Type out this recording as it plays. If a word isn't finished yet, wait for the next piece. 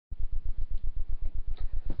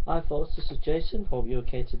Hi folks, this is Jason. Hope you're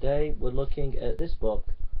okay today. We're looking at this book,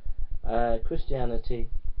 Christianity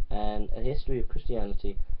and a History of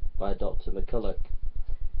Christianity by Dr. MacCulloch.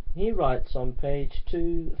 He writes on page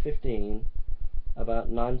 215 about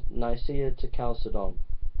Nicaea to Chalcedon.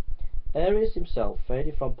 Arius himself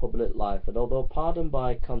faded from public life, and although pardoned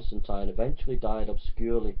by Constantine, eventually died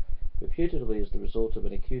obscurely, reputedly as the result of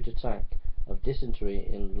an acute attack of dysentery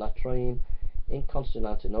in latrine in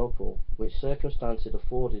Constantinople, which circumstance it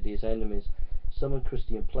afforded his enemies some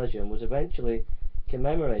Christian pleasure, and was eventually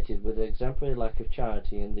commemorated with an exemplary lack of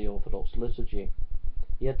charity in the Orthodox liturgy.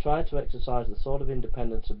 He had tried to exercise the sort of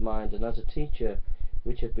independence of mind and as a teacher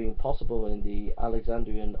which had been possible in the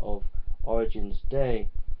Alexandrian of Origen's day,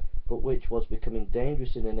 but which was becoming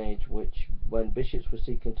dangerous in an age when bishops were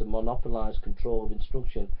seeking to monopolize control of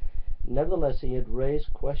instruction. Nevertheless, he had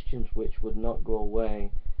raised questions which would not go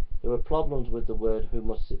away. There were problems with the word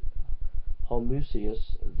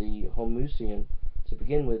homoousios, the Homoousian, to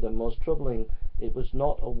begin with, and most troubling, it was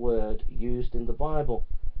not a word used in the Bible.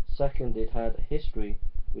 Second, it had history,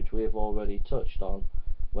 which we have already touched on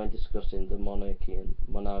when discussing the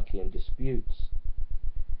monarchian disputes.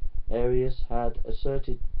 Arius had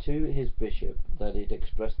asserted to his bishop that it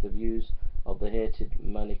expressed the views of the hated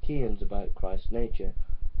Manichaeans about Christ's nature.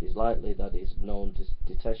 It is likely that his known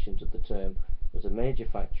detestation of the term was a major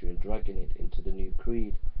factor in dragging it into the new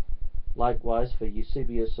creed. Likewise, for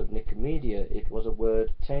Eusebius of Nicomedia, it was a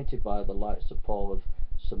word tainted by the likes of Paul of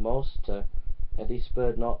Samosata, and he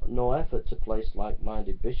spared no effort to place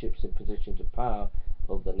like-minded bishops in positions of power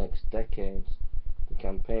over the next decades. The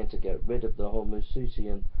campaign to get rid of the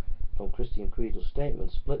Homoousian from Christian creedal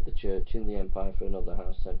statements split the church in the empire for another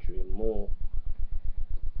half century and more.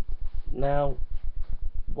 Now,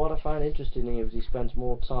 what I find interesting here is he spends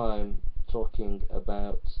more time talking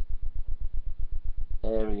about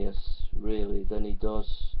Arius really than he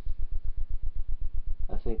does,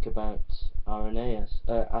 I think, about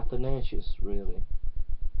Athanasius really.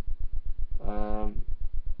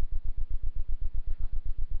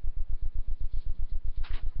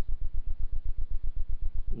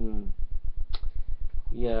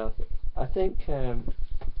 Yeah, I think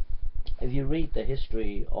if you read the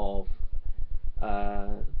history of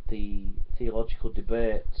the theological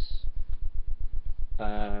debates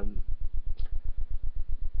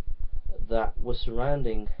that were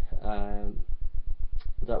surrounding,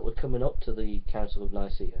 that were coming up to the Council of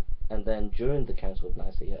Nicaea, and then during the Council of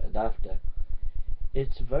Nicaea and after,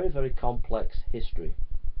 it's a very, very complex history,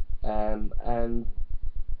 and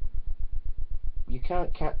you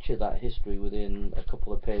can't capture that history within a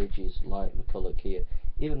couple of pages like MacCulloch here,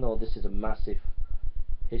 even though this is a massive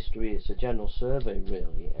history. It's a general survey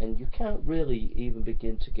really, and you can't really even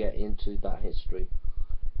begin to get into that history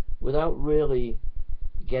without really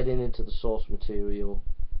getting into the source material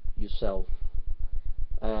yourself.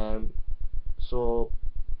 So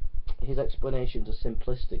his explanations are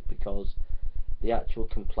simplistic because the actual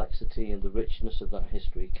complexity and the richness of that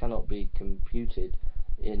history cannot be computed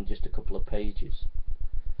in just a couple of pages.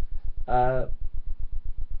 I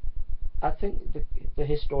think the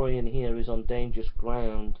historian here is on dangerous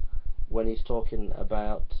ground when he's talking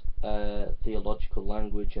about theological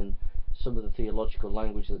language, and some of the theological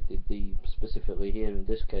language that specifically here in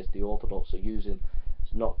this case the Orthodox are using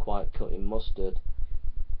is not quite cutting mustard.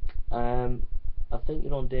 I think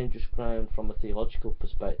you're on dangerous ground from a theological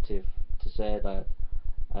perspective to say that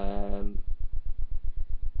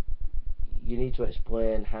you need to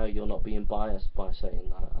explain how you're not being biased by saying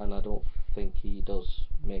that, and I don't think he does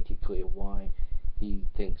make it clear why he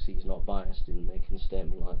thinks he's not biased in making a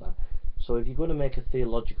statement like that. So if you're going to make a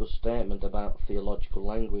theological statement about theological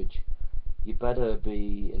language, you better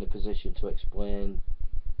be in a position to explain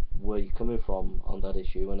where you're coming from on that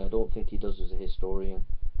issue, and I don't think he does as a historian.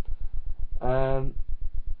 I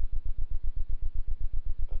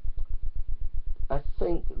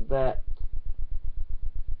think that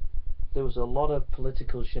there was a lot of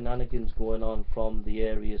political shenanigans going on from the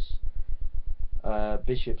Arius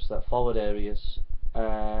bishops that followed Arius,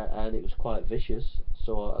 and it was quite vicious,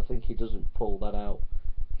 so I think he doesn't pull that out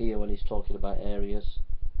here when he's talking about Arius.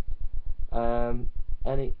 And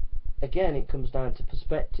it comes down to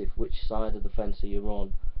perspective. Which side of the fence are you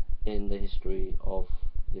on in the history of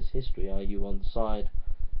this history? Are you on the side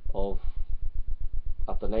of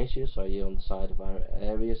Athanasius, or are you on the side of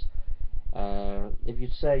Arius? If you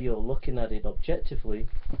say you're looking at it objectively,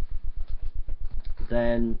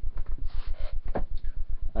 then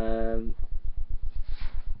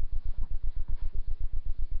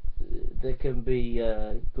there can be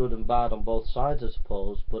good and bad on both sides, I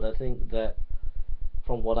suppose, but I think that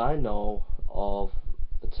from what I know of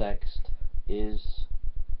the text is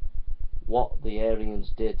the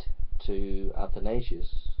Arians did to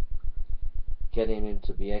Athanasius, getting him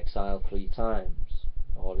to be exiled 3 times,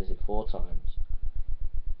 or is it 4 times,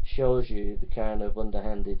 shows you the kind of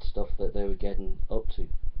underhanded stuff that they were getting up to.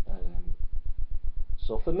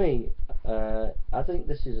 So for me, I think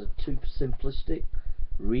this is a too simplistic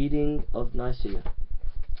reading of Nicaea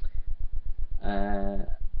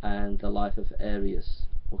and the life of Arius.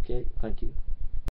 Okay, thank you.